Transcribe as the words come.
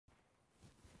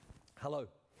Hello,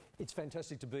 it's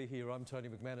fantastic to be here. I'm Tony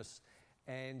McManus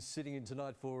and sitting in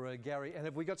tonight for Gary. And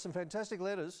have we got some fantastic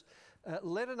letters?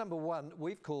 Letter number one,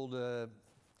 we've called, for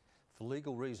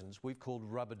legal reasons, we've called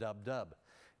Rubber Dub Dub.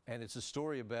 And it's a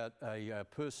story about a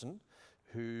person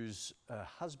whose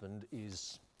husband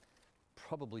is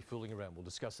probably fooling around. We'll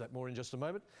discuss that more in just a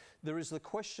moment. There is the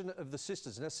question of the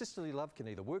sisters. Now, sisterly love can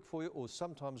either work for you or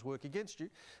sometimes work against you.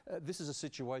 This is a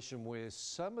situation where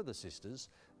some of the sisters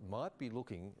might be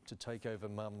looking to take over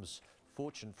mum's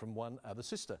fortune from one other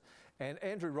sister. And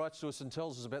Andrew writes to us and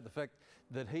tells us about the fact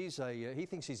that he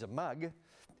thinks he's a mug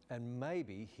and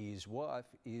maybe his wife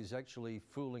is actually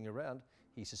fooling around.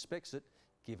 He suspects it,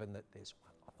 given that there's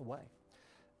one on the way.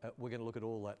 We're going to look at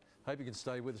all that. Hope you can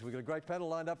stay with us. We've got a great panel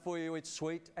lined up for you. It's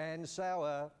sweet and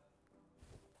sour.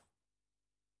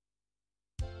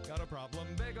 Got a problem,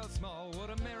 big or small, would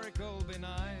a miracle be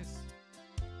nice?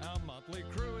 Our motley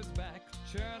crew is back,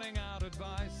 churning out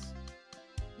advice.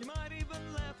 You might even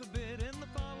laugh a bit in the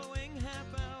following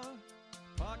half hour.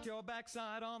 Park your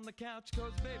backside on the couch,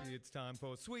 cause baby it's time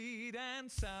for Sweet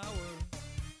and Sour.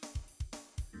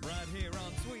 Right here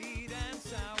on Sweet and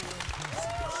Sour. It's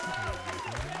time for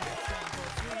Sweet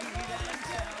and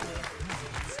Sour.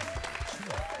 It's time for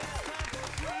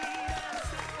Sweet and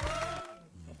Sour.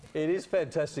 It is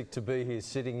fantastic to be here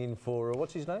sitting in for,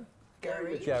 what's his name?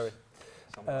 Gary. Gary.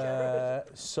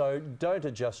 So don't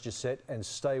adjust your set and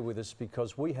stay with us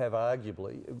because we have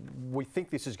arguably, we think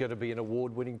this is going to be an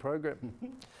award-winning program.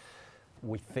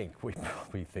 We think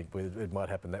it might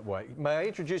happen that way. May I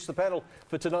introduce the panel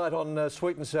for tonight on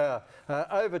Sweet and Sour?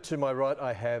 Over to my right,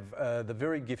 I have the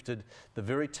very gifted, the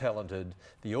very talented,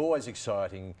 the always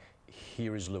exciting.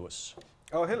 Here is Lewis.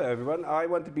 Oh, hello everyone. I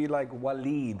want to be like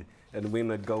Waleed and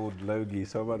win a gold Logie,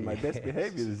 so I'm on my best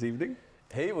behaviour this evening.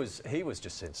 He was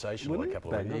just sensational a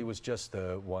couple of weeks. He was just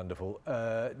wonderful.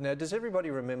 Now, does everybody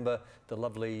remember the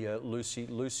lovely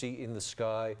Lucy in the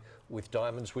Sky with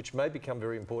diamonds, which may become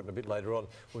very important a bit later on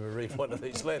when we read one of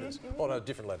these letters. Oh, no, a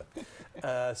different letter.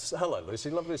 Hello, Lucy.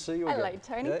 Lovely to see you Hello, again.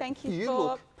 Tony. Thank you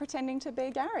for pretending to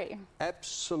be Gary.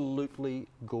 Absolutely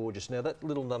gorgeous. Now, that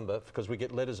little number, because we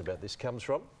get letters about this, comes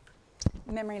from?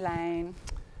 Memory lane.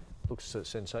 Looks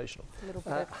sensational. A little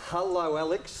bit. Hello,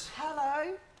 Alex.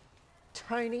 Hello,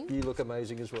 Tony. You look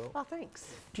amazing as well. Oh,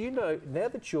 thanks. Do you know, now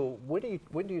that you're, when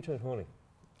do you turn horny?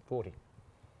 40.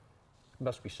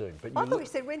 Must be soon. But I thought you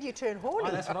said, when do you turn horny?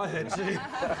 Oh, that's what I heard too.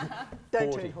 Don't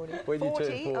 40. turn horny. When do you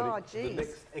turn 40? Oh, The geez.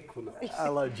 next equinox.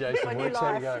 Hello, Jason. My new Works.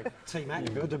 How you life. going?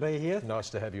 T-Mac, good to be here. Nice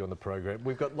to have you on the program.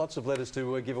 We've got lots of letters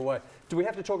to give away. Do we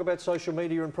have to talk about social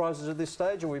media and prizes at this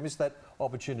stage, or we missed that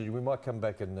opportunity? We might come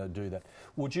back and do that.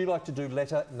 Would you like to do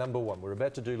letter number one? We're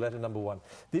about to do letter number one.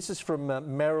 This is from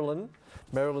Marilyn.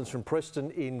 Marilyn's from Preston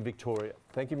in Victoria.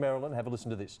 Thank you, Marilyn. Have a listen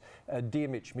to this. Dear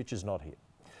Mitch, Mitch is not here.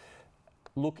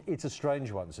 Look, it's a strange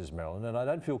one, says Marilyn, and I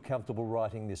don't feel comfortable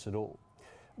writing this at all.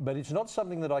 But it's not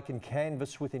something that I can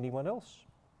canvass with anyone else.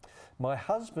 My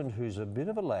husband, who's a bit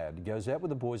of a lad, goes out with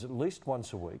the boys at least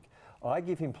once a week. I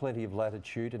give him plenty of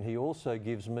latitude and he also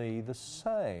gives me the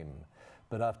same.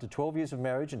 But after 12 years of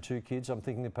marriage and 2 kids, I'm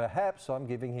thinking that perhaps I'm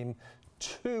giving him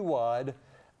too wide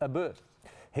a berth.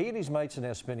 He and his mates are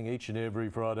now spending each and every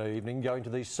Friday evening going to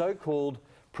these so-called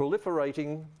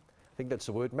proliferating, I think that's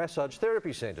the word, massage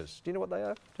therapy centres. Do you know what they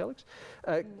are, Alex?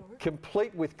 No.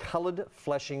 Complete with coloured,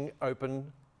 flashing,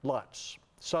 open lights,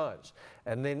 signs,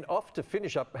 and then off to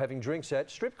finish up having drinks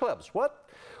at strip clubs. What?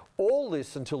 All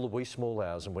this until the wee small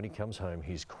hours, and when he comes home,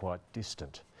 he's quite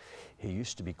distant. He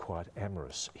used to be quite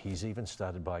amorous. He's even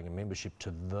started buying a membership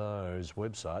to those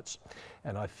websites,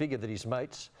 and I figure that his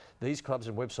mates, these clubs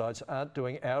and websites, aren't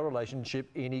doing our relationship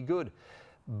any good.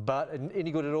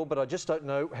 Any good at all, but I just don't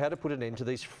know how to put an end to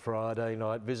these Friday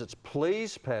night visits.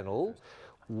 Please, panel,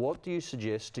 what do you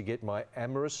suggest to get my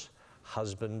amorous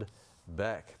husband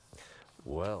back?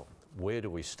 Well, where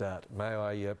do we start? May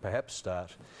I perhaps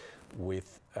start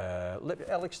with,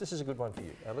 Alex, this is a good one for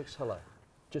you. Alex, hello.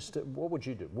 Just what would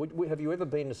you do? Have you ever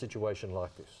been in a situation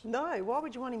like this? No, why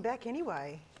would you want him back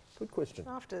anyway? Good question.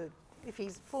 If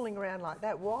he's fooling around like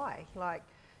that, why? Like,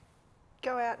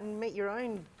 go out and meet your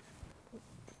own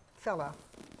fella.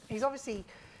 He's obviously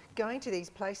going to these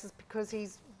places because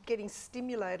he's getting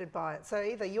stimulated by it. So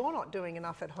either you're not doing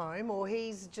enough at home or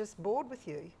he's just bored with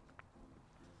you.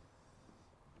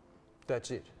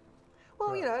 That's it. Well,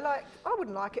 right. You know, like, I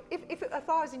wouldn't like it. If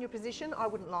I was in your position, I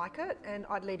wouldn't like it, and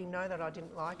I'd let him know that I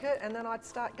didn't like it, and then I'd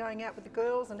start going out with the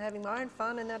girls and having my own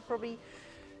fun, and I'd probably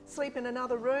sleep in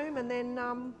another room and then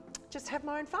just have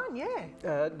my own fun,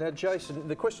 yeah. Now, Jason,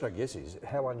 the question I guess is,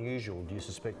 how unusual do you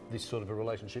suspect this sort of a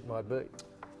relationship might be?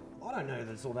 I don't know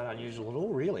that it's all that unusual at all,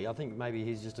 really. I think maybe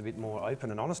he's just a bit more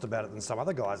open and honest about it than some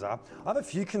other guys are. I have a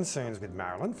few concerns with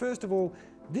Marilyn. First of all,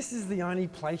 this is the only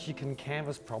place you can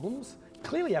canvass problems.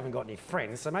 Clearly you haven't got any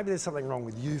friends, so maybe there's something wrong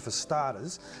with you for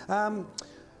starters.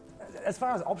 As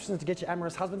far as options to get your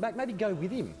amorous husband back, maybe go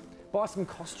with him. Buy some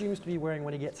costumes to be wearing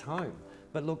when he gets home.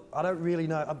 But look, I don't really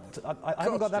know. I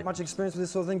haven't got that much experience with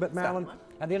this sort of thing, but Marilyn,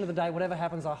 at the end of the day, whatever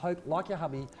happens, I hope, like your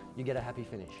hubby, you get a happy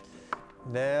finish.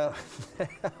 Now,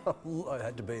 I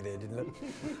had to be there, didn't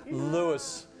it?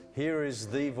 Lewis, here is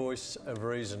the voice of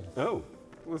reason. Oh,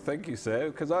 well, thank you, sir,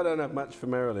 because I don't have much for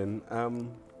Marilyn.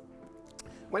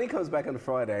 When he comes back on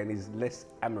Friday and he's less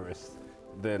amorous,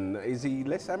 then is he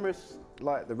less amorous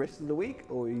like the rest of the week,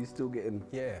 or are you still getting?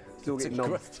 Yeah, still getting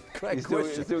knobbed. Great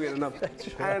Still getting knobbed.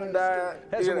 And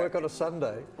how's it work on a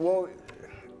Sunday? Well,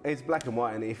 it's black and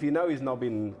white, and if you know he's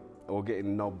knobbing or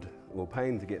getting knobbed or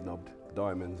paying to get knobbed,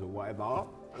 diamonds or whatever,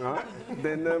 right?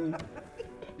 Then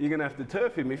you're gonna have to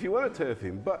turf him if you want to turf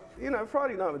him. But you know,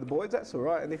 Friday night with the boys, that's all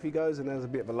right. And if he goes and has a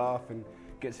bit of a laugh and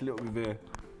gets a little bit of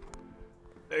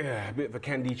a bit of a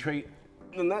candy treat,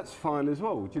 then that's fine as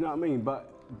well. Do you know what I mean? But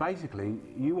basically,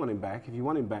 you want him back. If you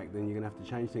want him back, then you're going to have to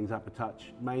change things up a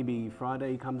touch. Maybe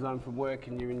Friday he comes home from work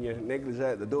and you're in your negligee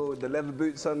at the door with the leather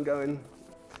boots on going, do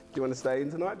you want to stay in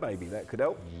tonight, baby? That could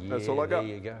help. Yeah, that's all I got.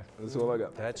 There you go. That's all I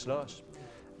got. That's nice.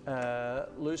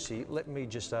 Lucy, let me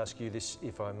just ask you this,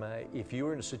 if I may. If you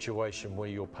were in a situation where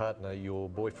your partner, your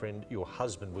boyfriend, your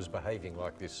husband was behaving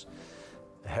like this,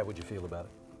 how would you feel about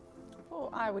it? Well,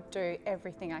 I would do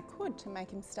everything I could to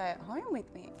make him stay at home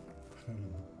with me.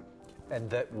 And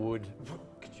that would...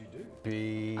 What could you do?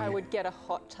 Be... I would get a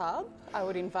hot tub. I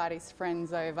would invite his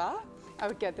friends over. I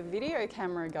would get the video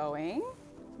camera going,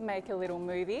 make a little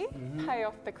movie, pay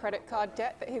off the credit card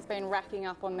debt that he's been racking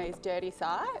up on these dirty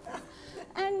sites,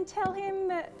 and tell him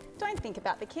that don't think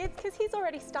about the kids because he's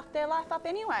already stuffed their life up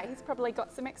anyway. He's probably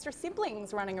got some extra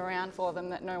siblings running around for them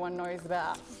that no one knows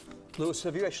about. Lewis,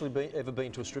 have you actually ever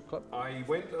been to a strip club? I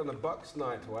went on a Bucks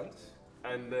night once,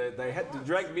 and they had to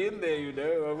drag me in there, you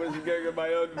know. I wasn't going on my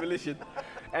own volition.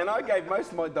 And I gave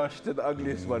most of my dosh to the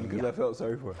ugliest one because I felt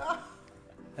sorry for her.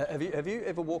 Have you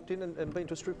ever walked in and been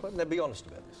to a strip club? Now, be honest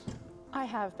about this. I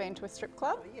have been to a strip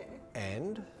club. Oh, yeah.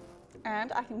 And?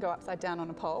 And I can go upside down on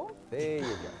a pole. There you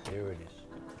go. Here it is.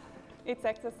 It's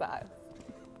exercise.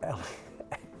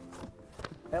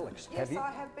 Alex, Yes, have you?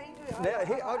 I have been to. Now,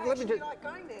 I let me actually just- like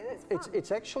going there. It's fun.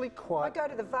 It's actually I quite... go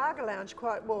to the Varga Lounge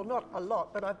quite, well, not a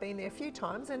lot, but I've been there a few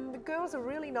times, and the girls are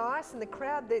really nice, and the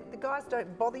crowd, the guys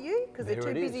don't bother you because they're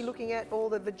There too it busy is. looking at all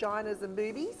the vaginas and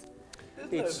boobies.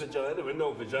 There's no vagina, with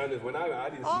no vaginas. When I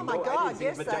didn't Oh see my no, I God, didn't see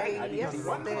yes, vagina. I didn't see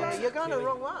one. you're going to the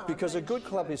wrong one. Because a good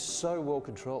club is so well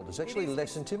controlled. It's actually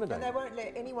less And intimidating. they won't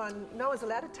let anyone, no one's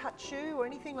allowed to touch you or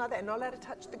anything like that. Not allowed to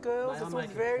touch the girls. May I It's all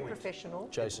make a very point? professional.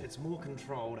 Jason. It's more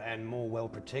controlled and more well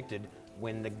protected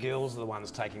when the girls are the ones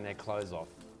taking their clothes off.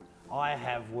 I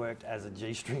have worked as a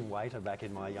G-string waiter back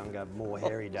in my younger, more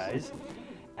hairy days.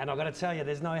 And I've got to tell you,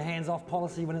 there's no hands-off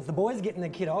policy when it's the boys getting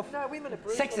their kid off. No, women are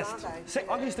brutal, Sexist. aren't they?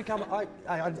 I used to come,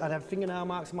 I'd have fingernail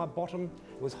marks on my bottom.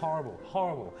 It was horrible,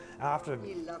 horrible. After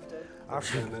You loved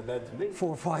it. 4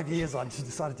 or 5 years, I just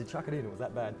decided to chuck it in. It was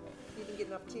that bad. You didn't get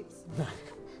enough tips.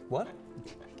 What?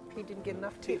 He didn't get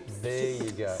enough tips. There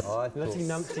you go. I Let's thought...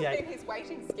 enunciate. His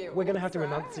waiting skills. We're going to have to right?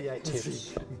 enunciate.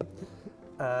 Tips.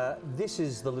 This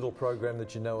is the little program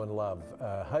that you know and love.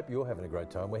 Hope you're having a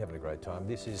great time. We're having a great time.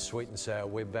 This is Sweet and Sour.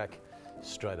 We're back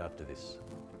straight after this.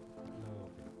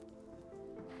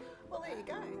 Well, there you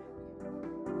go.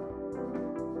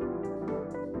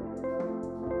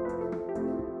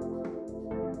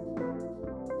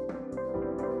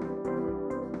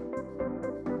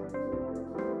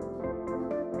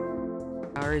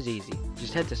 Is easy.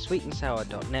 Just head to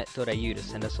sweetandsour.net.au to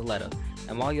send us a letter.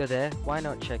 And while you're there, why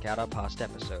not check out our past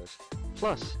episodes?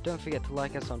 Plus, don't forget to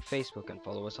like us on Facebook and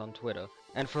follow us on Twitter.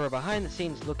 And for a behind the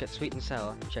scenes look at Sweet and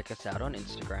Sour, check us out on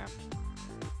Instagram.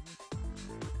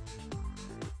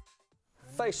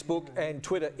 Facebook and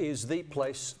Twitter is the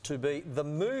place to be. The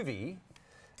movie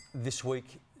this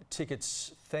week,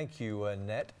 tickets, thank you,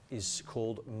 Nat, is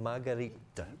called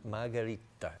Margarita.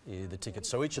 Margarita, the tickets.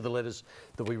 So each of the letters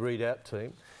that we read out,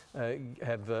 team,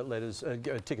 have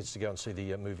tickets to go and see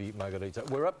the movie Margarita.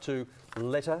 We're up to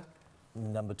letter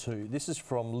number 2. This is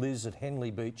from Liz at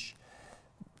Henley Beach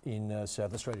in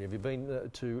South Australia. Have you been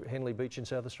to Henley Beach in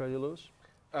South Australia, Lewis?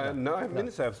 No, I haven't been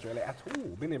to South Australia at all.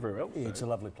 Been everywhere else. It's a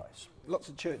lovely place. Lots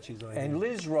of churches. And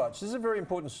Liz writes, this is a very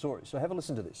important story, so have a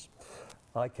listen to this.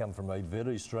 I come from a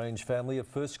very strange family of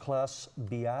first-class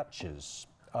biatches.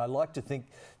 I like to think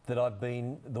that I've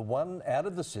been the one out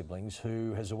of the siblings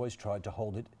who has always tried to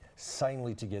hold it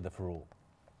sanely together for all.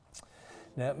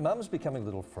 Now, Mum's becoming a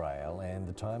little frail and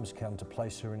the time's come to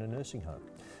place her in a nursing home.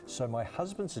 So my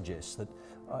husband suggests that,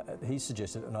 he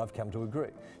suggested, and I've come to agree.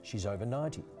 She's over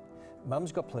 90.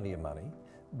 Mum's got plenty of money,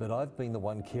 but I've been the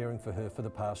one caring for her for the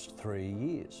past 3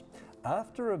 years.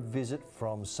 After a visit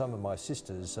from some of my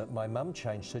sisters, my mum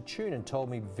changed her tune and told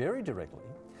me very directly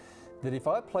that if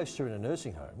I placed her in a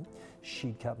nursing home,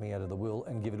 she'd cut me out of the will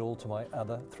and give it all to my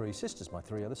other 3 sisters, my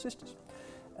 3 other sisters.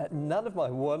 None of my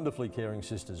wonderfully caring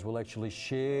sisters will actually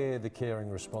share the caring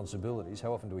responsibilities.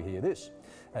 How often do we hear this?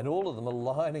 And all of them are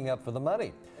lining up for the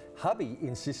money. Hubby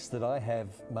insists that I have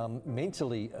Mum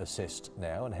mentally assessed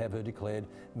now and have her declared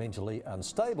mentally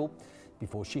unstable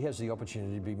before she has the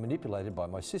opportunity to be manipulated by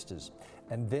my sisters.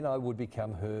 And then I would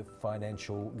become her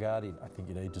financial guardian. I think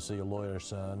you need to see a lawyer,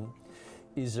 son.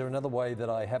 Is there another way that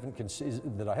I haven't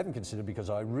considered because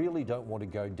I really don't want to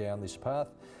go down this path,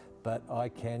 but I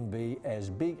can be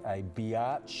as big a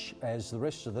biatch as the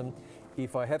rest of them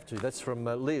if I have to? That's from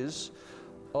Liz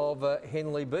of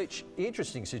Henley Beach.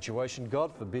 Interesting situation.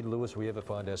 God forbid, Lewis, we ever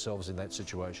find ourselves in that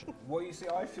situation. Well, you see,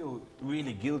 I feel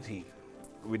really guilty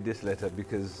with this letter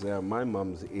because my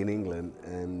mum's in England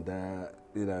and,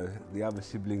 you know, the other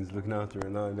siblings looking after her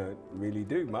and I don't really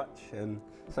do much. And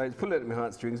so it's pulling at my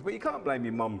heartstrings. But you can't blame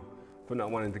your mum for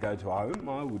not wanting to go to a home.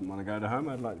 I wouldn't want to go to home.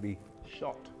 I'd like to be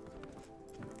shot.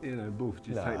 You know, boof,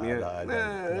 just take me out.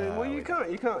 No, well, you can't,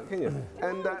 can you?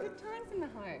 And good times in the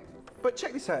home. But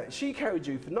check this out. She carried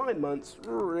you for 9 months,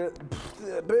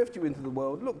 birthed you into the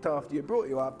world, looked after you, brought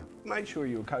you up, made sure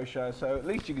you were kosher. So at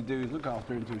least you could do is look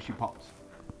after her until she pops,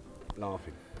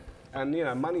 laughing. And you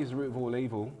know, money's the root of all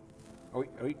evil. Oh,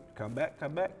 come back.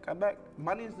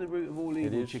 Money's the root of all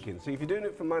evil, chicken. So if you're doing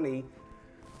it for money,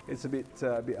 it's a bit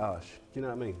harsh. Do you know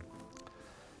what I mean?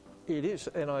 It is,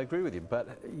 and I agree with you,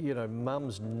 but, you know,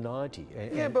 Mum's 90.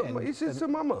 It's a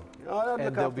mama. I'd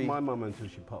look after my mum until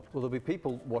she popped. Well, there'll be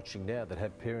people watching now that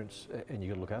have parents, and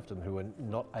you've got to look after them, who are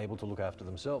not able to look after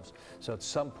themselves. So at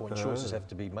some point, choices have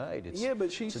to be made. Yeah,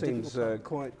 but she seems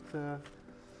quite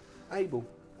able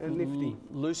and nifty.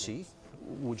 Lucy,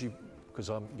 would you, because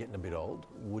I'm getting a bit old,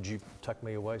 would you tuck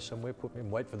me away somewhere, put me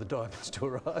and wait for the diamonds to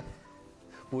arrive?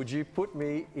 Would you put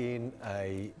me in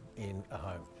a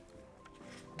home?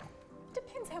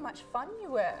 Depends how much fun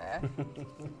you were.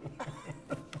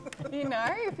 You know,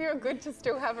 if you're good to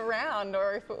still have around,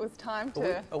 or if it was time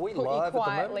to put you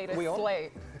quietly to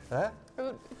sleep. Huh?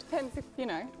 It depends if, you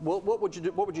know. Well, what would you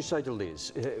do? What would you say to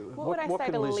Liz? What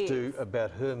can Liz do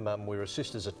about her mum where her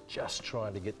sisters are just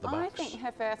trying to get the bucks? I think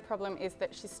her first problem is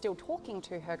that she's still talking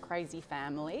to her crazy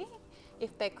family.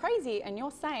 If they're crazy and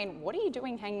you're sane, what are you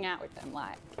doing hanging out with them?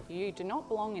 Like, you do not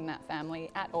belong in that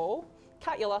family at all.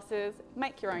 Cut your losses,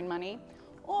 make your own money.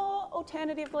 Or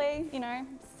alternatively, you know,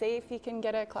 see if you can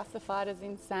get her classified as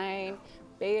insane,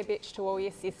 be a bitch to all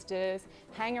your sisters,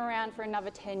 hang around for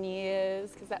another 10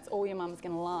 years, because that's all your mum's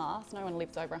going to last. No one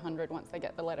lives over 100 once they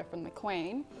get the letter from the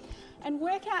Queen. And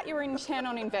work out your return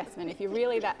on investment if you're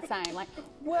really that sane. Like,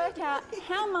 work out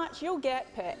how much you'll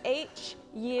get per each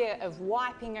year of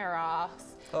wiping her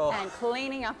ass and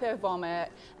cleaning up her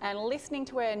vomit and listening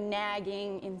to her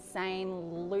nagging,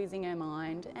 insane, losing her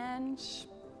mind, and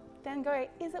then go,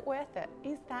 is it worth it?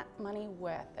 Is that money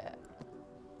worth it?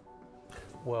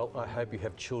 Well, I hope you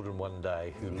have children one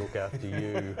day who look after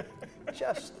you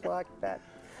just like that.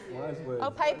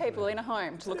 I'll pay people in a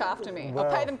home to look after me.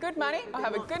 I'll pay them good money, I'll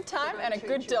have a good time and a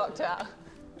good doctor.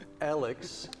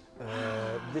 Alex,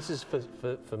 this is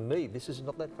for me, this is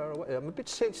not that far away. I'm a bit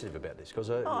sensitive about this because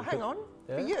hang on.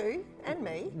 Yeah? For you and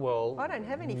me, well, I don't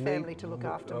have any family to look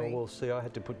after me. Well, see, I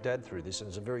had to put Dad through this and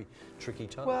it's a very tricky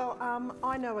time. Well,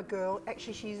 I know a girl,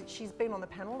 actually she's been on the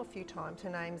panel a few times. Her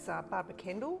name's Barbara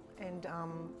Kendall, and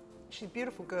she's a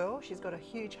beautiful girl. She's got a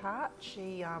huge heart.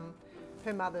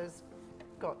 Her mother's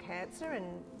got cancer, and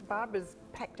Barbara's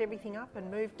packed everything up and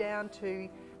moved down to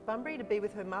Bunbury to be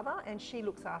with her mother, and she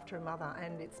looks after her mother,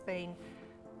 and it's been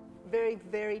very,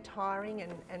 very tiring,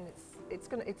 and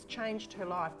it's changed her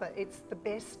life, but it's the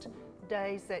best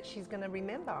days that she's going to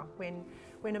remember when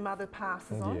her mother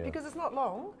passes on, because it's not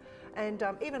long. And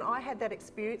even I had that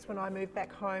experience when I moved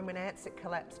back home when Ansett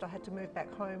collapsed. I had to move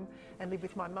back home and live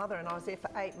with my mother, and I was there for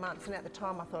 8 months, and at the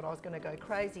time I thought I was going to go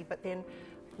crazy, but then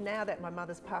now that my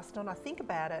mother's passed on, I think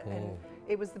about it, and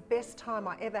it was the best time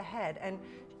I ever had. And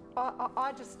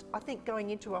I think going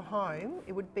into a home,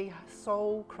 it would be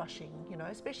soul crushing, you know,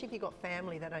 especially if you've got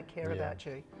family that don't care about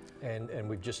you. And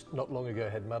we've just not long ago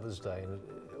had Mother's Day, and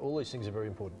all these things are very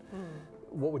important.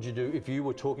 what would you do if you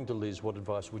were talking to Liz? What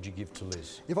advice would you give to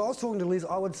Liz? If I was talking to Liz,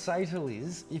 I would say to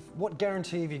Liz, what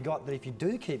guarantee have you got that if you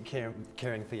do keep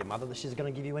caring for your mother, that she's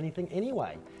going to give you anything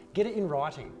anyway? Get it in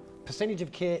writing. Percentage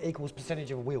of care equals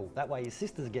percentage of will. That way your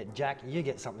sisters get jack, you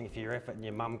get something for your effort, and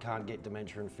your mum can't get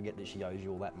dementia and forget that she owes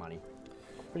you all that money.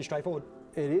 Pretty straightforward.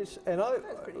 It is,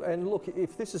 and look,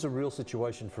 if this is a real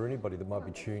situation for anybody that might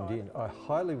be tuned in, I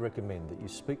highly recommend that you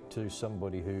speak to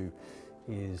somebody who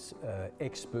is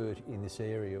expert in this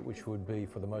area, which would be,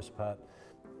 for the most part,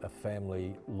 a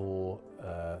family law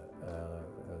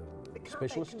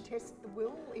specialist. Can't they contest the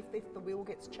will if the will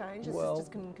gets changed? The Well,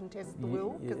 sisters can contest the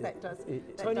will because that does.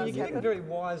 Tony, you're giving happen. very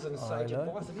wise and sage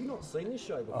advice. Have you not seen this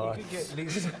show before? You could get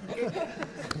Liz,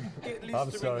 get Liz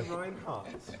I'm to sorry. ring the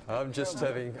Reinhardts.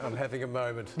 I'm having a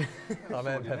moment. I'm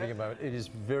having a moment. It is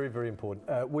very, very important.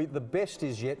 The best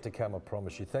is yet to come, I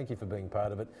promise you. Thank you for being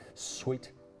part of it.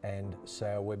 Sweet and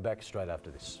sour. We're back straight after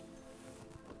this.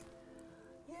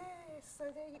 Yes, so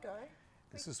there you go.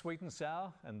 This is Sweet and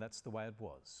Sour, and that's the way it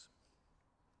was.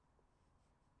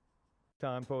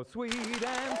 Time for Sweet and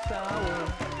Sour.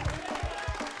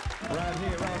 Right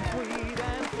here on Sweet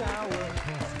and Sour.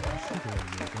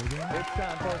 It's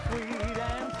time for Sweet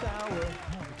and Sour.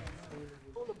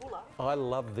 I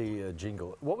love the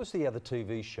jingle. What was the other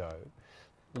TV show?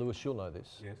 Lewis, you'll know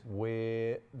this. Yes.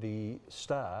 Where the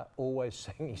star always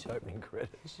sang his opening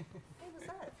credits. Who was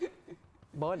that?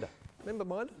 Minder. Remember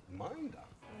Minder? Minder.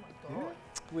 Oh my God.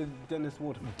 With Dennis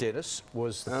Waterman. Dennis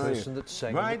was the person that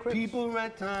sang Right the credits. people,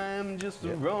 right time, just the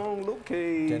Yeah. wrong Dennis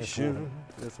Waterman. location.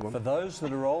 That's the one. For those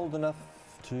that are old enough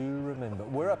to remember,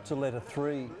 we're up to letter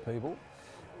 3, people.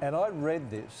 And I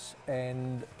read this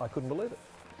and I couldn't believe it.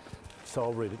 So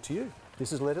I'll read it to you.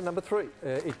 This is letter number 3.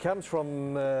 It comes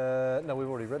from, no, we've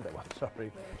already read that one,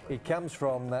 sorry. It comes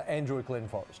from Andrew at Glen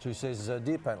Forest, who says,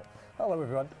 Dear panel, hello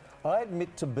everyone. I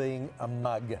admit to being a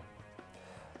mug.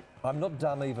 I'm not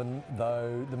dumb even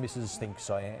though the missus thinks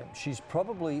I am. She's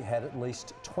probably had at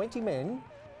least 20 men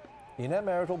in our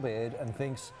marital bed and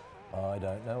thinks, I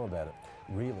don't know about it.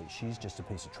 Really, she's just a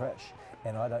piece of trash.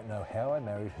 And I don't know how I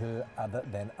married her other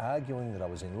than arguing that I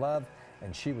was in love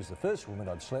and she was the first woman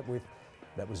I'd slept with.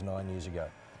 That was 9 years ago.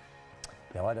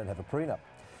 Now, I don't have a prenup.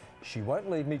 She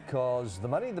won't leave me because the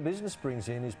money the business brings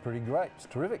in is pretty great. It's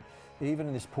terrific, even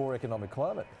in this poor economic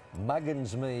climate.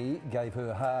 Muggins me gave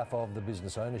her half of the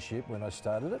business ownership when I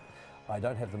started it. I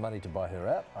don't have the money to buy her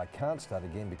out. I can't start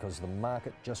again because the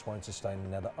market just won't sustain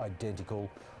another identical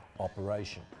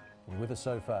operation. You're with her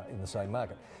so far in the same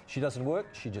market. She doesn't work,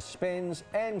 she just spends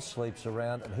and sleeps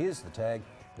around. And here's the tag,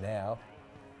 now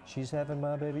she's having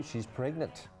my baby, she's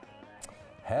pregnant.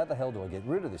 How the hell do I get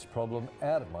rid of this problem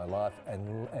out of my life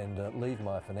and leave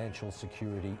my financial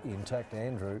security intact?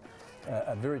 Andrew,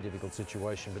 a very difficult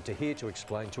situation, but to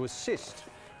explain, to assist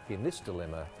in this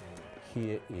dilemma,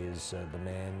 here is the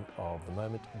man of the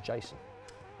moment, Jason.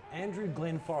 Andrew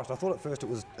Glen Forest. I thought at first it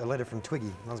was a letter from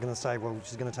Twiggy. I was going to say, well,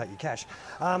 she's going to take your cash.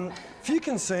 Few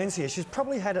concerns here. She's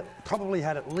probably had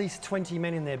at least 20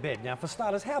 men in their bed. Now, for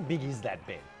starters, how big is that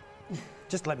bed?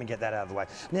 Just let me get that out of the way.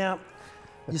 Now,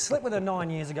 you slept with her 9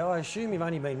 years ago. I assume you've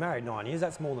only been married 9 years.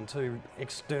 That's more than 2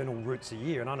 external routes a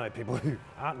year. And I know people who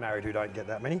aren't married who don't get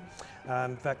that many.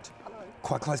 In fact,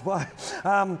 quite close by.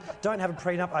 Don't have a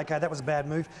prenup. Okay, that was a bad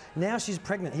move. Now she's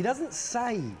pregnant. He doesn't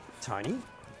say, Tony,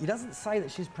 he doesn't say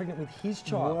that she's pregnant with his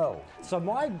child. Well. So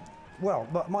my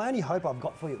only hope I've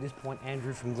got for you at this point,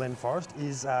 Andrew from Glen Forest,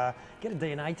 is get a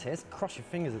DNA test, cross your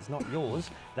fingers it's not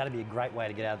yours. That'd be a great way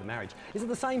to get out of the marriage. Is it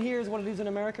the same here as what it is in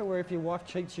America, where if your wife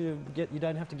cheats, you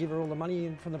don't have to give her all the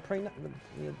money from the prenup?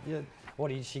 Or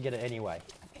does she get it anyway?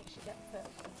 I think she gets it.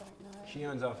 I don't know. She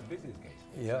owns half the business case.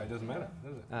 Yeah. So it doesn't matter,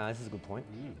 does it? This is a good point.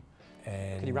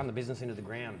 And Could he run the business into the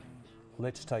ground?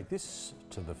 let's take this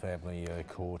to the family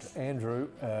court. Andrew,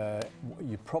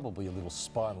 you're probably a little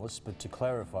spineless, but to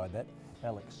clarify that,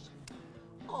 Alex.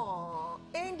 Aw,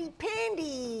 Andy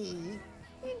Pandy,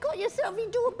 you got yourself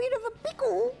into a bit of a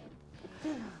pickle.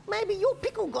 Maybe your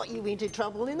pickle got you into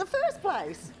trouble in the first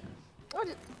place.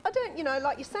 I don't, you know,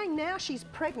 like you're saying now she's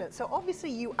pregnant, so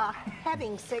obviously you are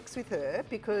having sex with her,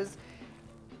 because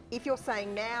if you're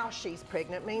saying now she's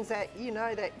pregnant means that you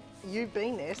know that you've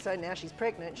been there, so now she's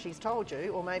pregnant, she's told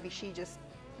you, or maybe she just,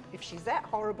 if she's that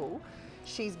horrible,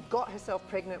 she's got herself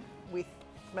pregnant with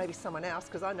maybe someone else,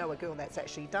 because I know a girl that's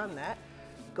actually done that,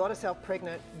 got herself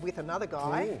pregnant with another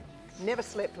guy, never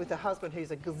slept with her husband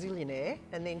who's a gazillionaire,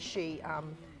 and then she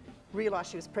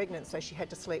realised she was pregnant, so she had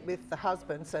to sleep with the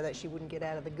husband so that she wouldn't get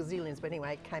out of the gazillions, but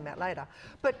anyway, it came out later.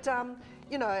 But,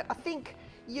 you know, I think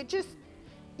you just,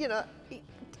 you know,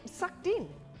 sucked in.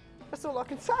 That's all I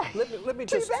can say. Let me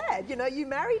Too just... bad, you know, you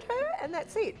married her and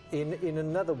that's it. In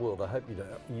another world, I hope you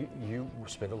know, you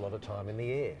spend a lot of time in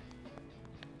the air.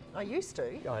 I used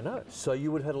to. I know. So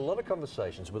you would have had a lot of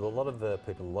conversations with a lot of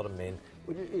people, a lot of men.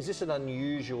 Is this an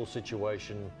unusual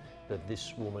situation that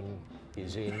this woman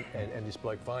is in and this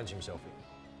bloke finds himself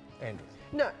in? Andrew?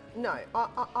 No.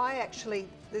 I actually,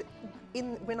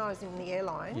 when I was in the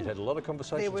airline... You'd had a lot of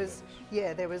conversations there was,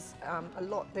 yeah, there was a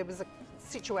lot. There was a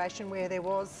situation where there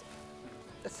was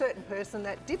a certain person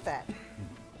that did that.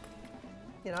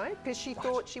 You know, because she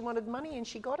thought she wanted money and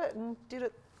she got it and did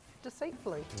it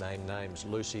deceitfully. Name names.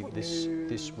 Lucy,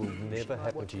 this will never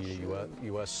happen to you.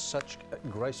 You are such a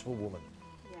graceful woman.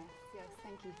 Yes,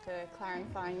 thank you for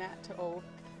clarifying that to all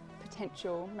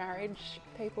potential marriage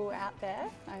people out there.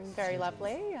 I'm very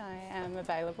lovely, I am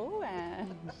available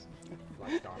and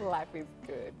life is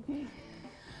good.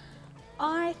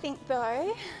 I think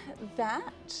though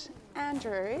that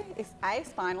Andrew is A,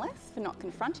 spineless for not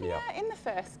confronting her in the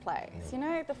first place. You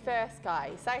know, the first guy,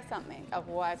 you say something,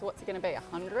 otherwise what's it going to be,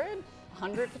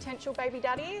 100 potential baby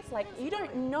daddies? Like, you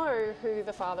don't know who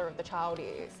the father of the child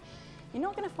is. You're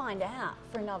not going to find out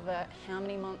for another how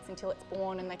many months until it's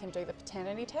born and they can do the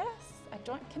paternity test.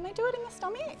 Can they do it in the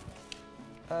stomach?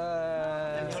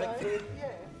 Yeah,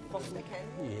 possibly can.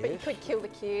 Yes. But you could kill the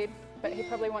kid, but he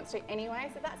probably wants to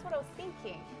anyway, so that's what I was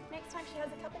thinking. Next time she has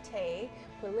a cup of tea,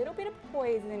 put a little bit of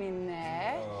poison in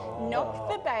there, knock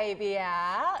the baby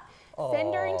out,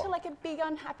 send her into like a big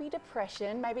unhappy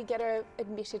depression, maybe get her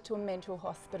admitted to a mental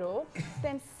hospital,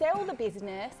 then sell the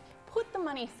business, put the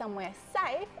money somewhere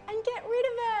safe and get rid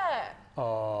of her.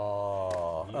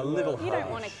 Oh, a little harsh. You don't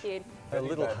want a kid. A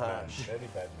little harsh. Very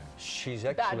bad man. She's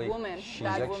actually... Bad woman. She's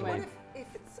Bad actually... woman.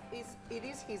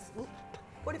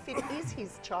 What if it is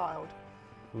his child?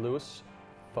 Lewis,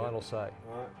 final say.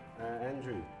 Right,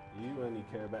 Andrew, you only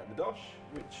care about the dosh,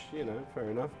 which, you know,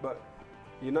 fair enough, but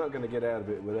you're not going to get out of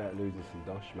it without losing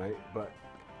some dosh, mate. But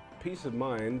peace of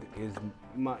mind is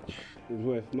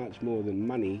worth much more than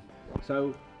money.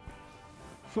 So,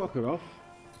 fuck her off,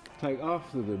 take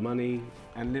after the money,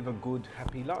 and live a good,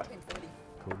 happy life.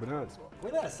 Cool bananas. We're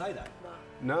allowed to say that.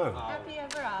 No. Happy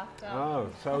ever after. Oh,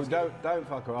 so don't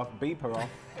fuck her off, beep her off,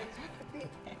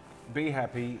 be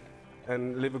happy,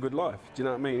 and live a good life. Do you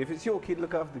know what I mean? If it's your kid,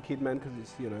 look after the kid, man, because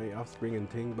it's, you know, your offspring and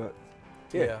thing, but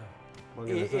yeah.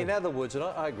 In other words, and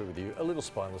I agree with you, a little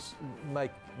spineless,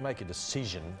 make a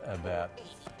decision about...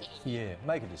 Yeah,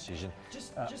 make a decision.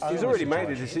 He's already made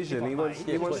a decision. He wants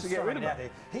to get rid of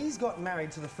it. He's got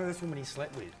married to the first woman he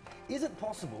slept with. Is it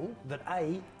possible that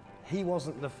A, he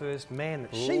wasn't the first man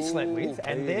that she slept with,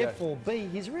 and therefore B,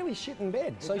 he's really shit in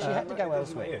bed, so she had to go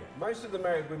elsewhere? Most of the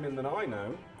married women that I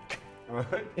know,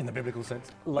 right, In the biblical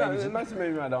sense. most of the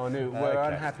women that I knew were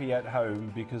unhappy at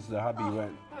home because the hubby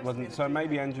wasn't. So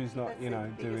maybe Andrew's not, you know,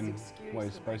 doing what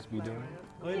he's supposed to be doing.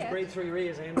 Learn to breathe through your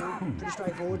ears, Andrew. Pretty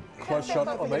straightforward. Close shot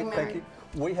on me, thank you.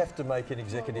 We have to make an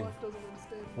executive...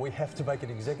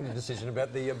 decision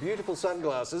about the beautiful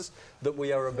sunglasses that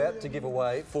we are about to give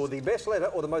away for the best letter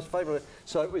or the most favourite.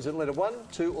 So is it letter 1,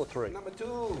 2 or 3? Number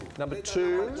 2. Number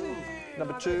 2.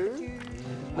 Number 2.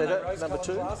 Letter number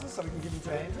 2. Glasses, so we can give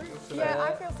them to Andrew. Yeah,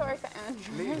 I feel sorry for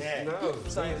Andrew. Yeah. No.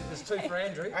 So there's 2 for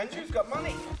Andrew. Andrew's got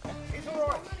money. He's all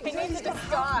right. He needs a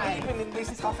disguise. Even in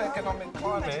this tough economic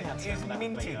climate, he's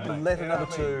minted. Letter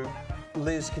number 2.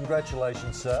 Liz,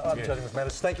 congratulations. I'm Tony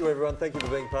McManus. Thank you, everyone. Thank you for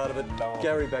being part of it.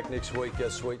 Gary back next week,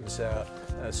 sweet and sour.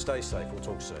 Stay safe. We'll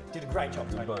talk soon. Did a great job,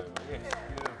 Tony. So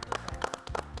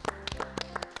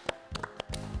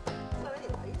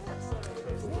anyway, that's...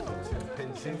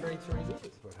 Pension.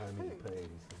 But how many pays?